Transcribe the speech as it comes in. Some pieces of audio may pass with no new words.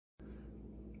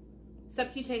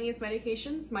Subcutaneous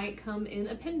medications might come in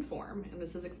a pen form, and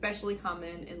this is especially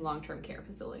common in long-term care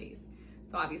facilities.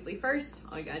 So obviously first,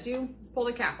 all you gotta do is pull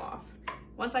the cap off.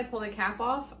 Once I pull the cap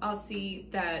off, I'll see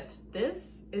that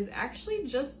this is actually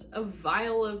just a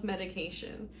vial of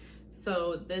medication.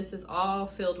 So this is all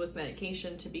filled with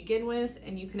medication to begin with,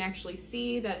 and you can actually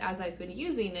see that as I've been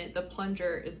using it, the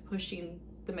plunger is pushing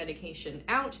the medication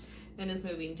out and is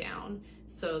moving down.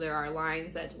 So there are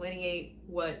lines that delineate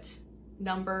what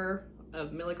number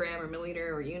of milligram or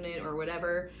milliliter or unit or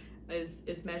whatever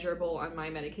is measurable on my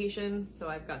medication. So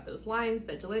I've got those lines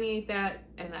that delineate that,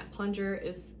 and that plunger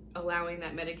is allowing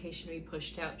that medication to be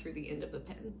pushed out through the end of the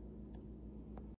pen.